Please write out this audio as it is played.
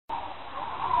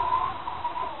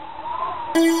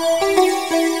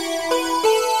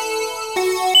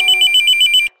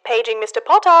Paging Mr.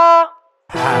 Potter.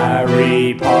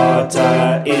 Harry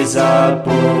Potter is a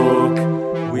book.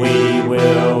 We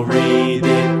will read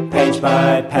it page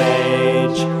by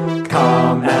page.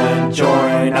 Come and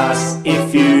join us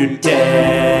if you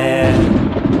dare.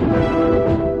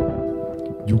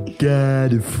 You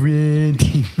got a friend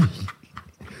in me.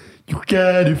 You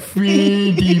got a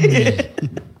friend in me.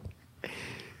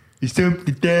 It's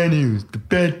something Daniels, the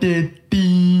bad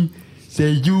thing.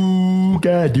 Say you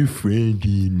got a friend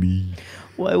in me.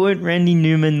 Why won't Randy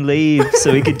Newman leave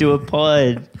so he could do a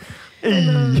pod?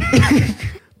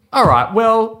 All right,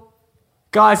 well,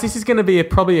 guys, this is going to be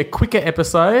probably a quicker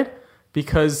episode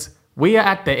because we are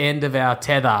at the end of our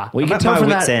tether. Well, you I'm can at tell my from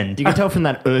wit's that. end. You can tell from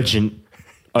that urgent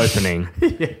opening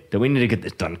that we need to get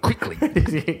this done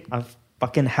quickly. I've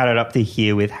fucking had it up to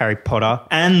here with Harry Potter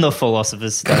and the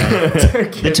Philosopher's Stone.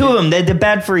 The two of them, they're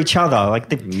bad for each other. Like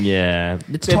Yeah,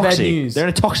 it's They're bad toxic. news. They're in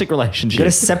a toxic relationship. you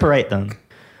got to separate them.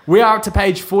 We are up to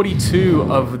page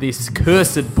 42 of this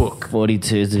cursed book.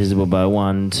 42 is divisible by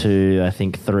 1, 2, I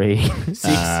think 3. 6,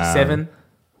 7.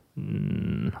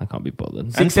 I can't be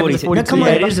bothered. 6, 7 is 42. Come on,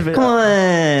 Yeah, it is a bit- come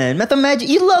on. Method Magic.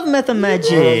 You love Method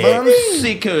Magic. I'm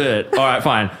sick of it. All right,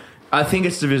 fine. I think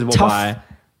it's divisible Tough by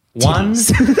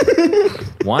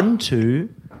 1, 2,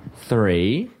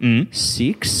 3,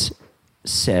 6,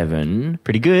 7,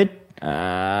 Pretty good.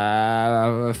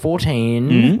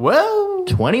 14, Well,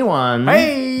 21,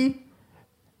 hey.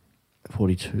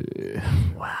 42.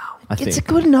 Wow. It's a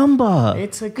good number.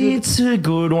 It's a good... It's a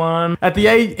good one. At the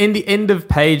end of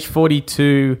page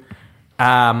 42,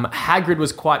 Hagrid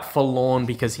was quite forlorn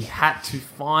because he had to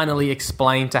finally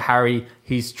explain to Harry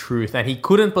his truth, and he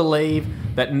couldn't believe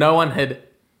that no one had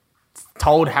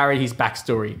told Harry his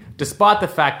backstory, despite the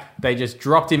fact they just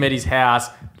dropped him at his house,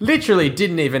 literally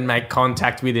didn't even make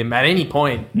contact with him at any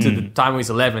point to the time he was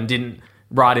 11, didn't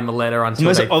write him a letter It's the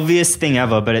until most they... obvious thing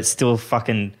ever, but it's still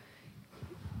fucking...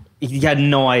 He had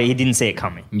no idea. He didn't see it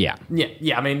coming. Yeah.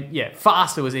 Yeah, I mean,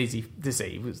 fast it was easy to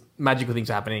see. It was magical things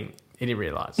were happening. He didn't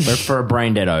realise. But for a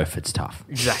brain dead oaf, it's tough.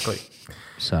 Exactly.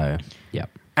 So, yeah.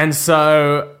 And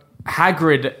so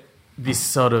Hagrid, this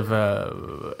sort of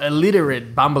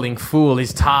illiterate, bumbling fool,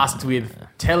 is tasked with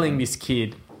telling this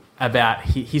kid about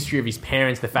history of his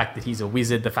parents, the fact that he's a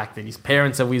wizard, the fact that his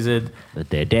parents are wizard,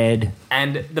 That they're dead,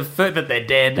 and the fact that they're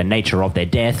dead, the nature of their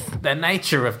death, the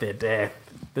nature of their death,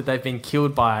 that they've been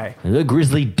killed by. the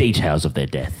grisly details of their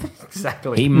death.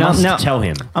 Exactly. He must now- tell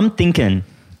him. I'm thinking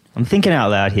out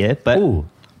loud here, but Ooh.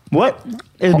 what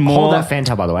is Hold more... that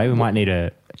Fanta, by the way. We might need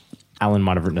Alan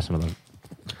might have written us some of them.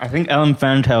 I think Alan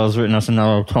Fantail's written us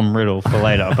another Tom Riddle for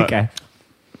later. But Okay.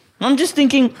 I'm just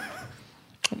thinking,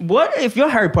 what if you're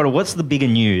Harry Potter, what's the bigger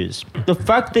news? The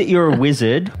fact that you're a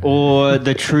wizard or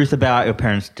the truth about your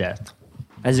parents' death?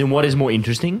 As in, what is more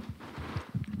interesting?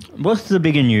 What's the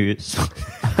bigger news?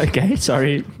 Okay,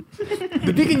 sorry.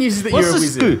 the bigger news is that What's you're a the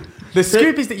wizard. scoop? The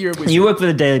scoop is that you're a wizard. You work for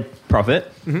the Daily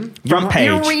Prophet. Front page.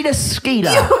 You're Rita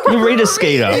Skeeter. You read a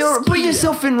Skeeter. Put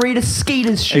yourself in Rita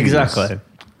Skeeter's shoes. Exactly.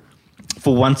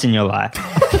 For once in your life.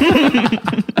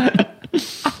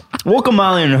 Walker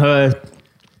Marley and her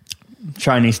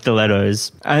shiny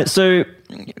stilettos. So,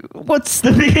 what's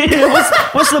the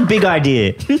big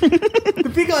idea?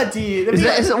 the big idea.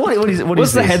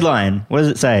 What's the headline? What does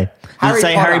it say? Does it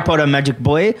say Potter. Harry Potter magic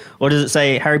boy, or does it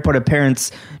say Harry Potter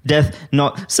parents death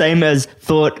not same as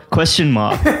thought question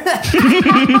mark?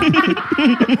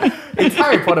 It's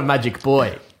Harry Potter Magic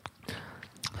Boy.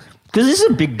 Because this is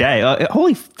a big day.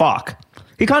 Holy fuck.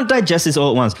 He can't digest this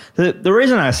all at once. The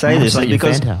reason I say this like is your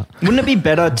because Fanta. wouldn't it be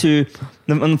better to,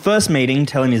 on the first meeting,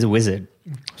 tell him he's a wizard?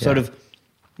 Sort of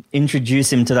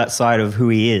introduce him to that side of who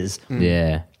he is.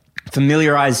 Yeah.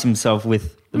 Familiarize himself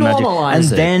with the magic.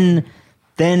 Normalise And it.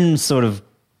 then sort of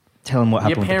tell him what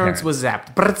happened Your with the parents were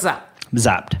zapped. Brr, zap.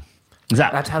 Zapped.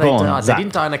 Zapped. That's how they Born, died. They zapped.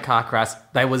 didn't die in a car crash.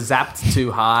 They were zapped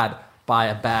too hard by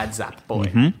a bad zap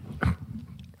boy.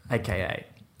 AKA.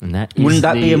 And that is Wouldn't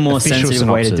that the be a more official sensitive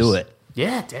way to synopsis. do it?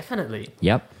 Yeah, definitely.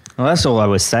 Yep. Well, that's all I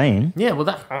was saying. Yeah,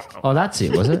 well, Oh, that's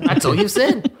it, was it? that's all you've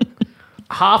said.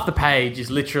 Half the page is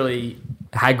literally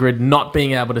Hagrid not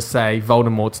being able to say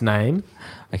Voldemort's name.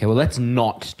 Okay, well, let's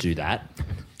not do that.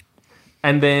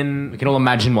 And then We can all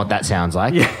imagine what that sounds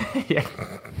like. yeah.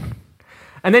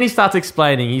 And then he starts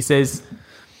explaining. He says,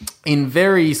 in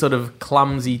very sort of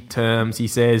clumsy terms, he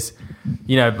says,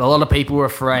 you know, a lot of people were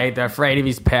afraid. They're afraid of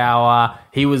his power.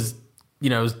 He was, you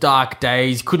know, it was dark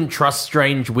days. Couldn't trust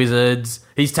strange wizards.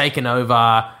 He's taken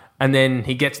over. And then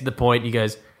he gets to the point. He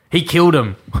goes, he killed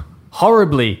him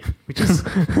horribly, which is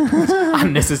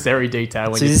unnecessary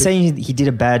detail. When So you he's saying he did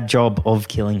a bad job of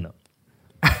killing them.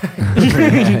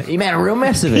 He made a real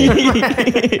mess of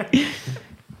it.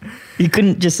 You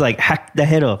couldn't just like hack the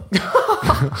head off.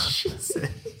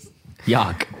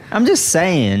 Yuck. I'm just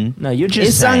saying. No, you're just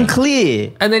it's saying.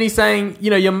 unclear. And then he's saying,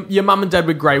 your mum and dad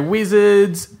were great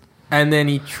wizards, and then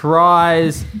he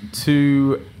tries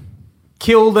to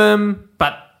kill them,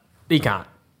 but he can't.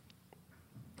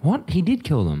 What? He did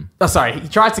kill them. Oh, sorry.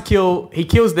 He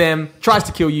kills them, tries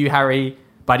to kill you, Harry,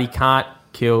 but he can't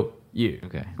kill you.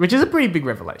 Okay. Which is a pretty big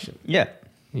revelation. Yeah.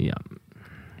 Yeah.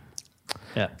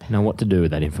 Yeah. Now, what to do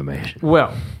with that information?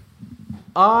 Well,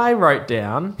 I wrote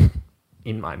down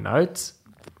in my notes,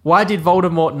 why did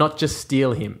Voldemort not just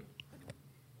steal him?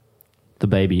 The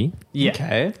baby. Yeah.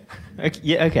 Okay.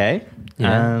 Yeah. Okay.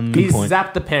 Yeah. He point.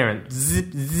 zapped the parent.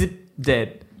 Zip, zip,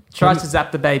 dead. Tries to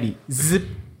zap the baby. Zip,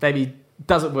 baby.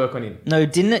 Doesn't work on him. No,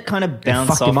 didn't it kind of bounce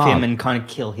fucked off him him up. and kind of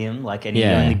kill him? Like, and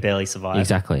Yeah. he only barely survived.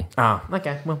 Exactly. Ah,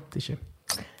 okay. Well, tissue.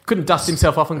 Couldn't dust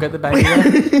himself off and get the baby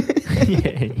there.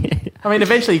 Yeah. I mean,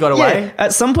 eventually he got away. Yeah.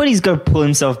 At some point, he's got to pull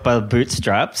himself by the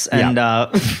bootstraps, and Yeah.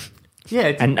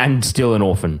 it's- And still an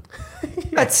orphan.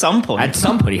 at some point, At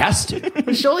some point, he has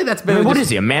to. surely that's I better mean, than what just is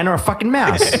he, a man or a fucking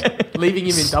mouse? leaving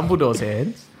him in Dumbledore's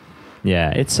hands.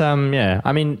 Yeah, it's, yeah.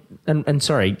 I mean, and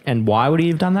sorry, and why would he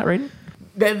have done that, Reed?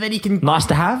 Then he can... Nice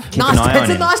to have? an eye on It's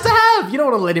him. nice to have. You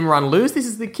don't want to let him run loose. This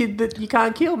is the kid that you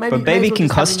can't kill. Maybe but baby can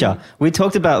cost you. We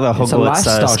talked about the It's a Hogwarts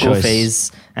lifestyle school choice.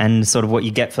 fees and sort of what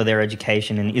you get for their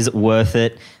education, and is it worth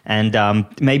it? And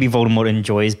maybe Voldemort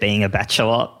enjoys being a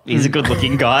bachelor. He's a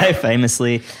good-looking guy,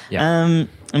 famously. Yeah.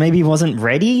 Maybe he wasn't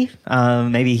ready.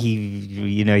 Maybe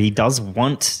he does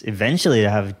want eventually to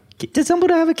have. Does Dumbledore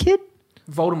have a kid?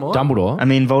 Voldemort. Dumbledore? I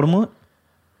mean, Voldemort.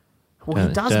 Well,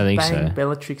 he does don't bang think so.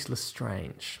 Bellatrix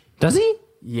Lestrange. Does he?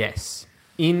 Yes.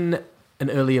 In an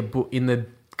earlier book, in the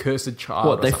Cursed Child.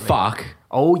 What, or they something. fuck?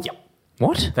 Oh, yeah.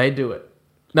 What? They do it.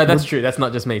 No, that's true. That's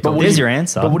not just me. talking. There's your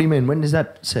answer. But what do you mean? When is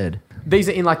that said? These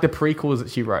are in like the prequels that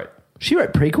she wrote. She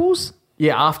wrote prequels?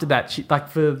 Yeah, after that, she like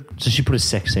for So she put a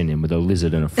sex scene in with a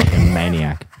lizard and a fucking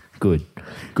maniac. Good.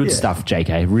 Good stuff,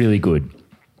 JK. Really good.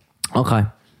 Okay.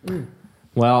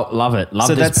 Well, love it. Love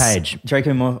So this that's page.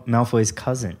 Draco Malfoy's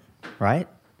cousin, right?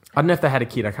 I don't know if they had a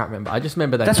kid. I can't remember. I just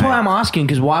remember that. That's why I'm asking,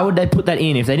 because why would they put that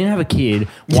in if they didn't have a kid?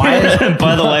 Why?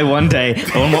 By the way, one day,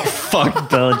 Voldemort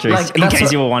fucked Bellatrix. Like, in that's case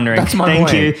what- you were wondering. that's my Thank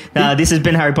point. you. This has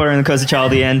been Harry Potter and the Cursed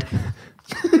Child. The end.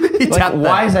 Like,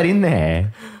 why is that in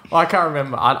there? I can't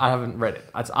remember. I haven't read it.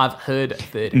 I've heard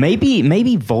 30. Maybe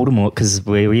Voldemort, because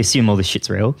we assume all this shit's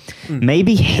real. Mm.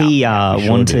 Maybe he sure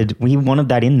wanted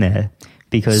that in there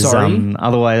because Sorry?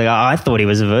 otherwise I thought he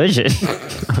was a virgin.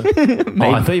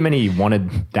 Oh, I thought you meant he wanted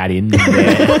that in there.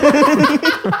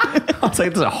 I was like,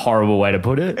 that's a horrible way to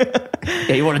put it.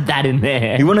 Yeah, he wanted that in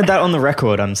there. He wanted that on the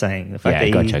record. I'm saying the fact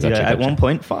Yeah, that he gotcha. at one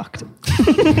point fucked.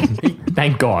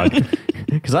 Thank God.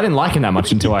 Because I didn't like him that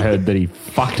much until I heard that he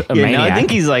fucked a Yeah, maniac. no, I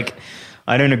think he's like,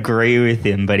 I don't agree with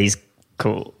him, but he's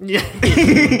cool. Yeah.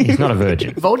 He's not a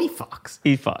virgin. Voldy fucks.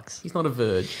 He fucks. He's not a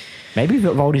virgin. Maybe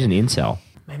Voldy's an incel.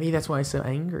 Maybe that's why he's so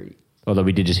angry. Although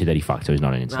we did just hear that he fucked, so he's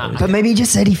not an incel. Nah. But maybe he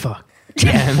just said he fucked.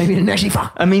 Yeah, maybe he didn't actually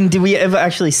fuck. I mean, did we ever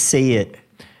actually see it?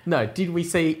 No, did we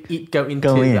see it go into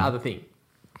Go in. the other thing?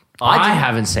 I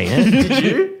haven't seen it. Did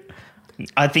you?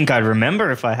 I think I'd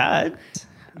remember if I had.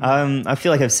 I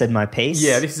feel like I've said my piece.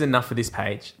 Yeah, this is enough for this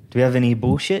page. Do we have any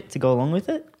bullshit to go along with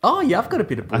it? Oh, yeah, I've got a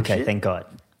bit of bullshit. Okay, thank God.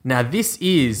 Now, this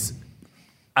is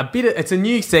it's a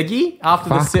new seggy after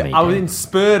Fuck me, I was dude.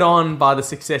 spurred on by the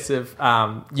success of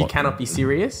You Cannot Be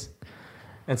Serious.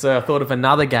 And so I thought of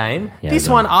another game. Yeah, This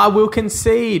go one, on. I will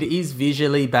concede, is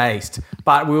visually based,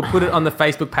 but we'll put it on the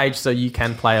Facebook page so you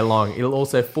can play along. It'll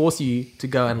also force you to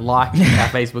go and like our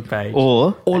Facebook page.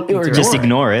 Or just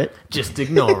ignore it. Just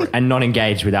ignore it. And not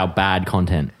engage with our bad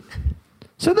content.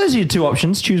 So those are your two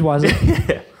options. Choose wisely.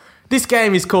 This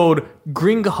game is called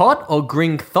Gring Hot or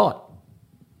Gring Thought.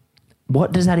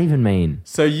 What does that even mean?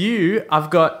 So I've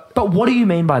got, But what do you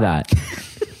mean by that?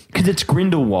 Because it's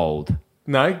Grindelwald.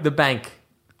 no, the bank.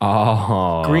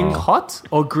 Oh. Gring Hot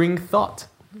or Gring Thought?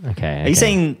 Okay. Are you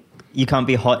saying you can't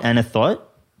be hot and a thought?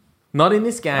 Not in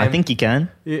this game. I think you can.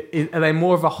 Are they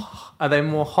more hot? I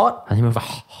think of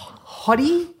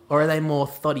Hottie, or are they more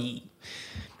thotty?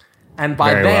 And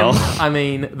by Very them, well. I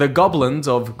mean the goblins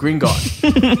of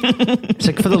Gringotts.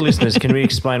 So for the listeners, can we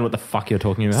explain what the fuck you're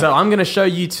talking about? So I'm going to show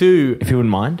you two if you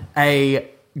wouldn't mind. a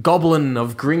goblin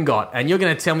of Gringotts, and you're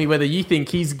going to tell me whether you think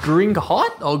he's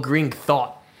Gringhot or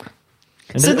Gringthought.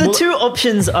 And So then- the well, two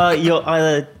options are you're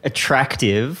either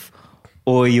attractive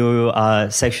or you are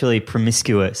sexually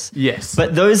promiscuous. Yes.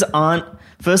 But those aren't...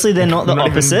 Firstly, they're not the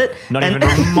opposite. Not and-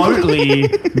 even remotely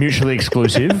mutually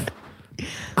exclusive.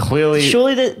 clearly.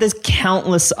 Surely there's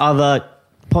countless other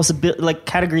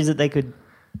categories that they could.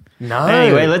 No.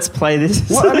 Anyway, let's play this.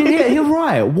 What? I mean, yeah, you're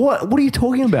right. What are you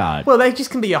talking about? Well, they just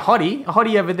can be a hottie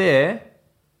over there,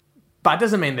 but it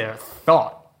doesn't mean they're a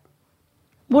thought.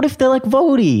 What if they're like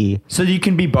Voldy, So you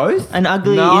can be both? an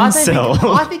ugly No, I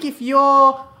incel? think if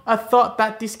you're a thought,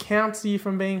 that discounts you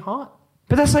from being hot.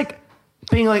 But that's like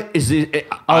being like, is it?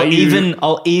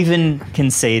 I'll even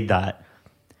concede that.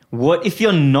 What if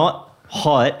you're not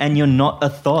hot and you're not a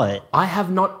thought? I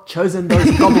have not chosen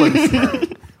those goblins.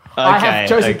 I have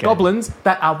chosen goblins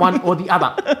that are one or the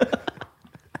other.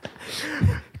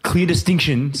 clear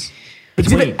distinctions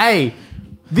Exhibit between. A,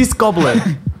 this goblin.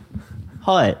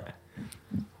 Hot.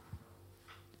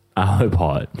 I hope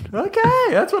hot. Okay,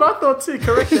 that's what I thought too.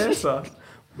 Correct answer.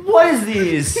 What is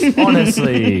this?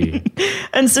 Honestly.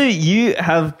 And so you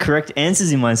have correct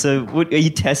answers in mind. So are you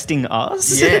testing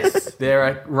us? Yes, there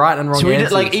are right and wrong So we did,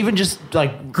 answers. like, even just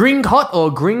like, Gring hot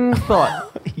or Gring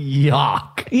thought?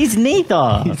 yuck. He's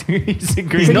neither. He's a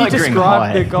green. He's Can not you Gring describe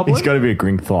hot. the goblin? He's got to be a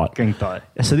green thought. Green thought.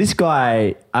 So this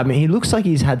guy, I mean, he looks like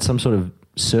he's had some sort of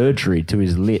surgery to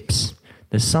his lips.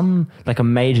 There's some, like, a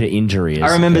major injury.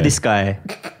 I remember this guy.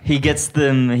 He gets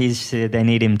them. They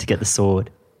need him to get the sword.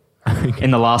 In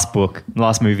the last book,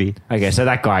 last movie. Okay, so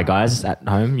that guy, guys, at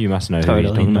home, you must know who he's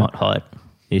Totally talking not about. hot.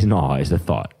 He's not hot. He's a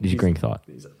thought. He's a green thought.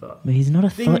 But he's not a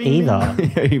thought ding, ding.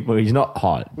 either. Well, he's not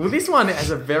hot. Well, this one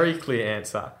has a very clear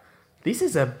answer. This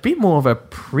is a bit more of a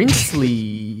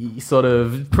princely sort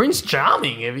of Prince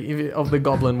Charming of the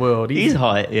goblin world. He's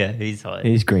hot. Yeah, he's hot.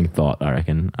 He's green thought, I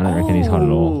reckon. I don't reckon he's hot at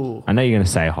all. Oh. I know you're going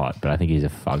to say hot, but I think he's a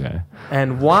fuggo.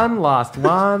 And one last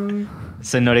one.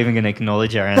 So not even going to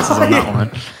acknowledge our answers on that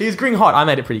one. He's Gring hot. I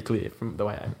made it pretty clear from the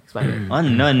way I explained it. Oh,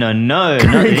 no. Not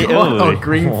Gring hot or ew.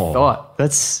 Gring Oh. thought.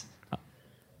 That's...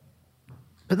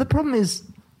 But the problem is,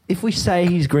 if we say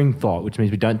he's green thought, which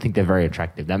means we don't think they're very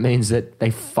attractive, that means that they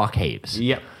fuck heaps.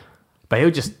 Yep. But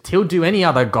he'll do any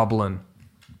other goblin.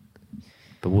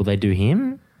 But will they do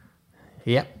him?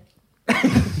 Yep.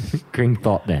 Green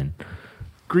thought then.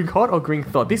 Gring hot or Gring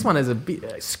thought? This one has a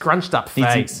bit scrunched up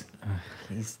face.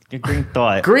 He's a green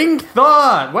thought. Gring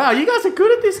thought. Wow, you guys are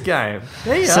good at this game.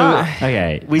 There you So are.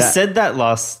 Okay. we said that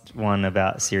last one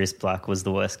about Sirius Black was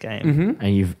the worst game.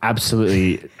 And you've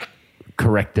absolutely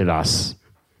corrected us.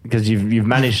 Because you've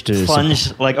managed to...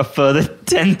 Plunge like a further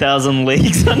 10,000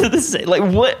 leagues under the sea. Like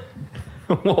what?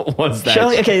 What was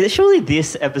that? Surely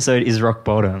this episode is rock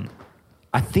bottom.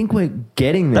 I think we're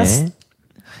getting there. That's-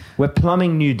 We're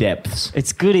plumbing new depths.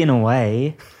 It's good in a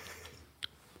way.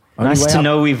 Only Nice way to up-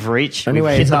 know we've only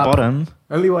way hit is the up. bottom.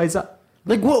 Only ways up.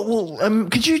 Like, what? Well,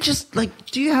 could you just, like,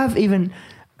 do you have even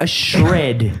a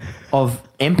shred of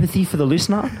empathy for the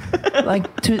listener?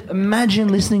 Like, to imagine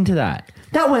listening to that.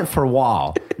 That went for a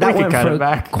while. That could went cut for it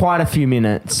back. quite a few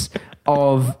minutes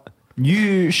of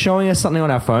you showing us something on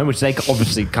our phone, which they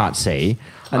obviously can't see.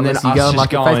 And Unless then you us go on just like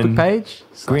a going, Facebook page.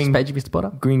 Green- Page of Mr.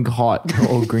 Potter. green hot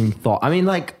or green thought. I mean,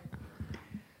 like,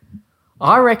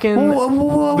 I reckon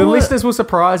What? the listeners will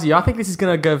surprise you. I think this is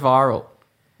going to go viral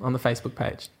on the Facebook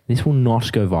page. this will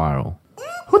not go viral.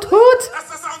 Hoot hoot!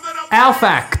 Our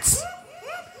facts.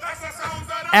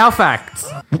 Our facts.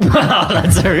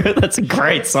 That's a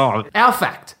great song. Our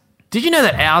fact. Did you know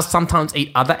that owls sometimes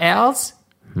eat other owls?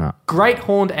 No. Great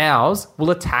horned owls will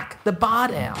attack the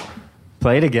barred owl.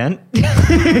 Play it again.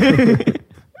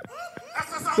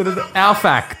 Our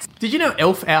fact. Did you know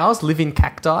elf owls live in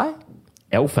cacti?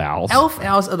 Elf owls. Elf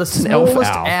owls are the elf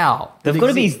smallest owl. owl. They've that got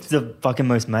to be exists. the fucking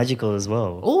most magical as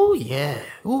well. Oh yeah.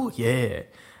 Oh yeah.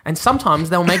 And sometimes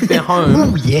they'll make their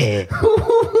home Yeah.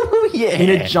 in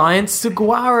a giant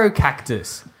saguaro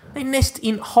cactus. They nest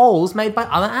in holes made by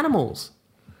other animals.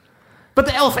 But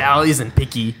the elf owl isn't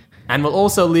picky and will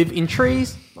also live in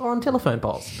trees or on telephone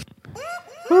poles.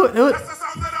 Hoot hoot.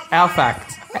 Our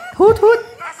fact. Hoot hoot.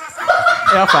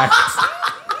 Our fact.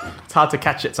 It's hard to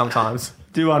catch it sometimes.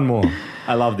 Do one more.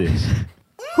 I love this.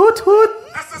 Hoot hoot.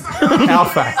 Our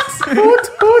facts. Hoot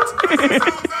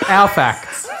hoot. Our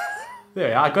facts. There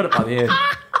we are. I got it by the end.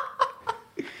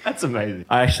 That's amazing.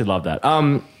 I actually love that.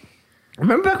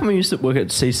 Remember back when we used to work at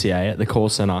CCA at the call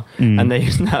center, and they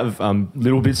used to have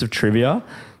little bits of trivia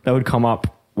that would come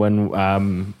up when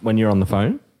you're on the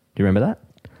phone. Do you remember that?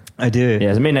 I do.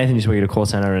 Yeah, so me and Nathan used to work at a call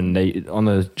center, and they on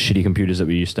the shitty computers that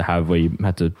we used to have, where you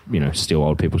had to, steal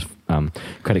old people's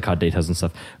credit card details and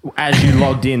stuff. As you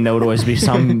logged in, there would always be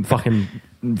some fucking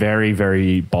very,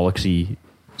 very bollocksy,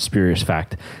 spurious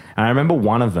fact. And I remember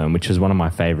one of them, which was one of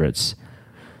my favorites,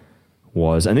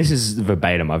 was, and this is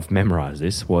verbatim, I've memorized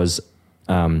this, was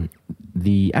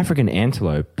the African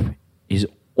antelope is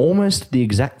almost the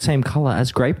exact same color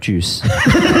as grape juice.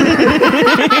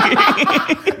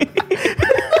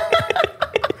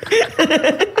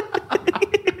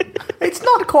 It's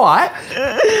not quite.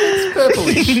 It's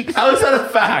purplish. How is that a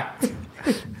fact?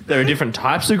 There are different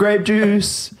types of grape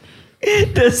juice.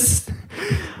 It's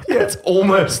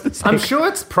almost the same. I'm sure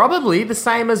it's probably the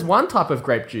same as one type of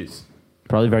grape juice.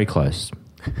 Probably very close.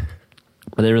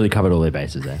 But they really covered all their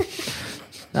bases there.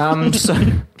 So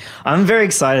I'm very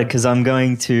excited because I'm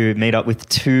going to meet up with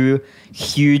two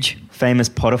huge famous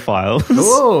Potterphiles.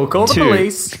 Oh, call the Two.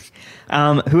 police.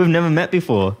 Who have never met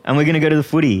before. And we're going to go to the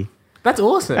footy. That's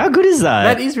awesome. How good is that?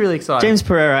 That is really exciting. James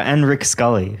Pereira and Rick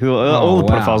Scully, who all the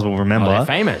Potterphiles will remember. Oh, they're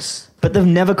famous. But they've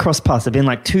never crossed paths. They've been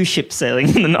like two ships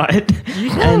sailing in the night,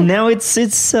 and now it's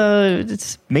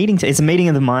meeting. It's a meeting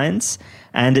of the minds,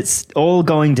 and it's all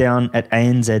going down at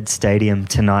ANZ Stadium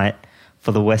tonight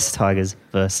for the West Tigers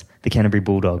versus the Canterbury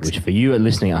Bulldogs. Which for you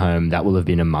listening at home, that will have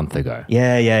been a month ago.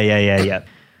 Yeah.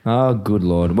 Oh, good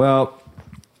Lord. Well,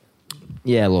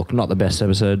 yeah, look, not the best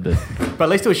episode, but But at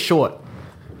least it was short.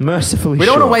 mercifully We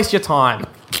don't want short. to waste your time.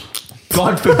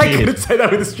 God I forbid. couldn't say that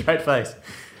with a straight face.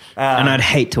 And I'd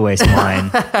hate to waste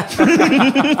mine.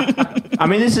 I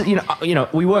mean, this is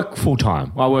we work full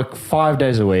time. I work 5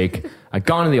 days a week. I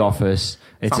go into the office.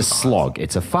 It's a slog.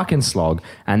 It's a fucking slog.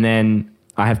 And then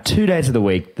I have 2 days of the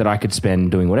week that I could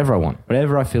spend doing whatever I want,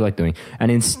 whatever I feel like doing.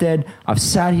 And instead, I've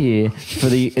sat here for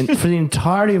the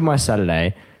entirety of my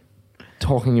Saturday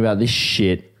talking about this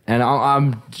shit, and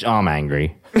I'm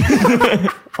angry.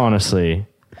 Honestly.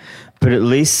 But at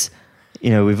least,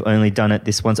 we've only done it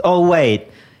this once. Oh, wait.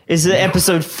 Is it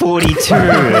episode 42?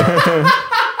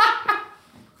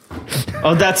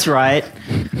 Oh, that's right.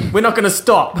 We're not going to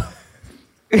stop.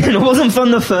 It wasn't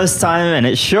fun the first time, and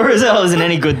it sure as hell isn't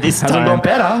any good this Hasn't time. got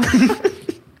better.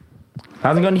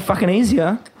 Hasn't got any fucking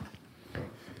easier.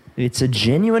 It's a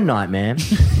genuine nightmare.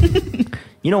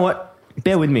 You know what?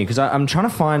 Bear with me, because I'm trying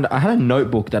to find... I had a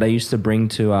notebook that I used to bring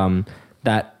to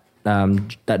that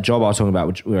job I was talking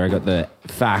about, where I got the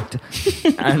fact.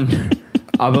 And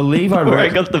I believe I wrote... Where I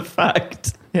got the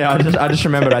fact. Yeah, I just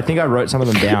remembered. I think I wrote some of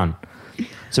them down.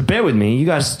 So bear with me. You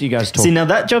guys talk. See, now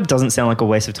that job doesn't sound like a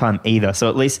waste of time either. So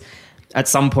at least at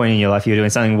some point in your life, you're doing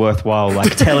something worthwhile, like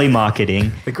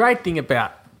telemarketing. The great thing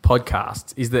about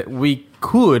podcasts is that we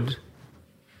could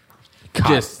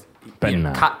just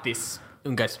no. cut this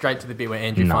and go straight to the bit where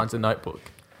Andrew No. finds a notebook.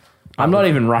 I'm not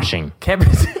even rushing.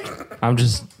 Kevin's... I'm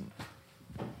just...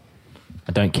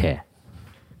 I don't care.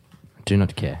 I do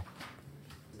not care.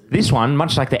 This one,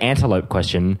 much like the antelope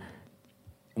question,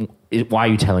 why are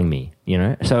you telling me?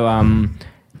 So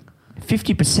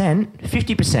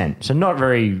 50%, so not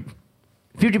very...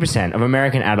 50% of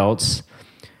American adults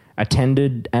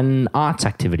attended an arts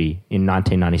activity in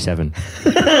 1997.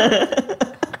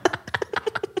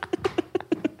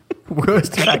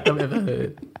 Worst fact I've ever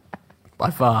heard. By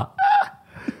far.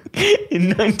 In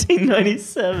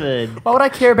 1997. Why would I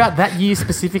care about that year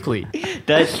specifically?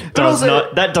 That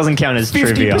also, doesn't count as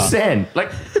trivia. 50%.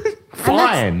 Like,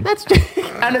 fine. That's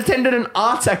And attended an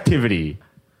arts activity.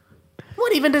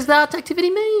 what even does that activity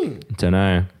mean? Don't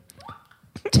know.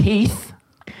 Teeth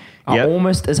are Yep.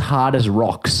 almost as hard as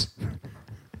rocks.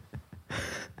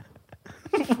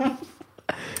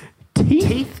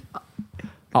 Teeth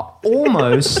are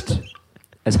almost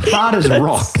as hard as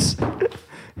rocks.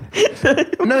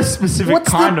 No specific What's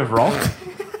kind the- of rock.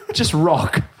 Just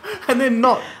rock. And they're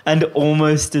not And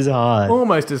almost as hard.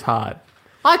 almost as hard.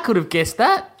 I could have guessed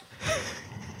that.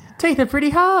 Teeth are pretty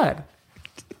hard.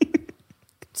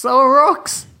 So are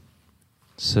rocks.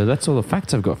 So that's all the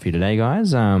facts I've got for you today,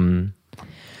 guys. All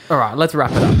right, let's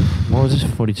wrap it up. What was this?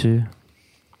 42?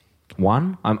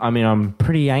 1? I'm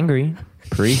pretty angry.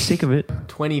 Pretty sick of it.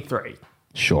 23.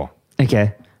 Sure.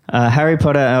 Okay. Harry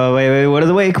Potter. Wait. What of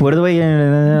the week? 3,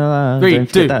 Don't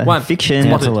 2, forget that. 1. Fiction.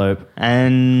 Antelope.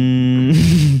 And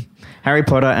Harry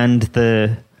Potter and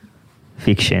the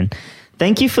fiction.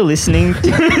 Thank you for listening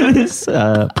to this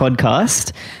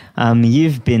podcast.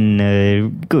 You've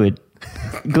been good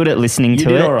at listening to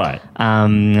did it. all right.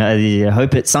 I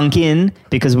hope it sunk in,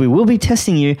 because we will be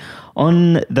testing you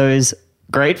on those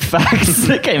great facts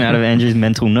that came out of Andrew's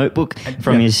mental notebook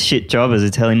from his shit job as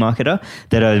a telemarketer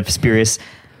that are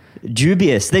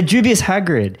dubious. They're dubious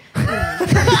Hagrid.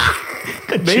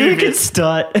 Maybe we could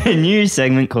start a new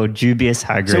segment called Dubious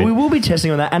Hagrid. So we will be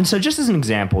testing on that. And so just as an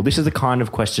example, this is the kind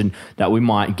of question that we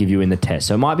might give you in the test.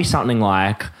 So it might be something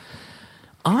like,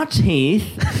 are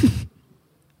teeth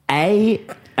A,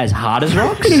 as hard as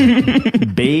rocks?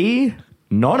 B,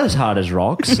 not as hard as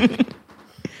rocks?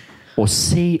 Or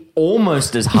C,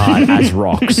 almost as hard as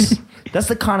rocks? That's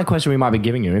the kind of question we might be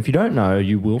giving you. If you don't know,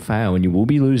 you will fail and you will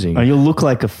be losing. Oh, you'll look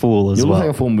like a fool as You'll well. look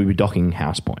like a fool and we'll be docking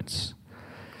house points.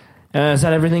 Is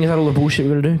that everything? Is that all the bullshit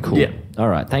we're going to do? Cool. Yeah. All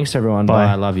right. Thanks, everyone. Bye.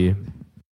 Bye. I love you.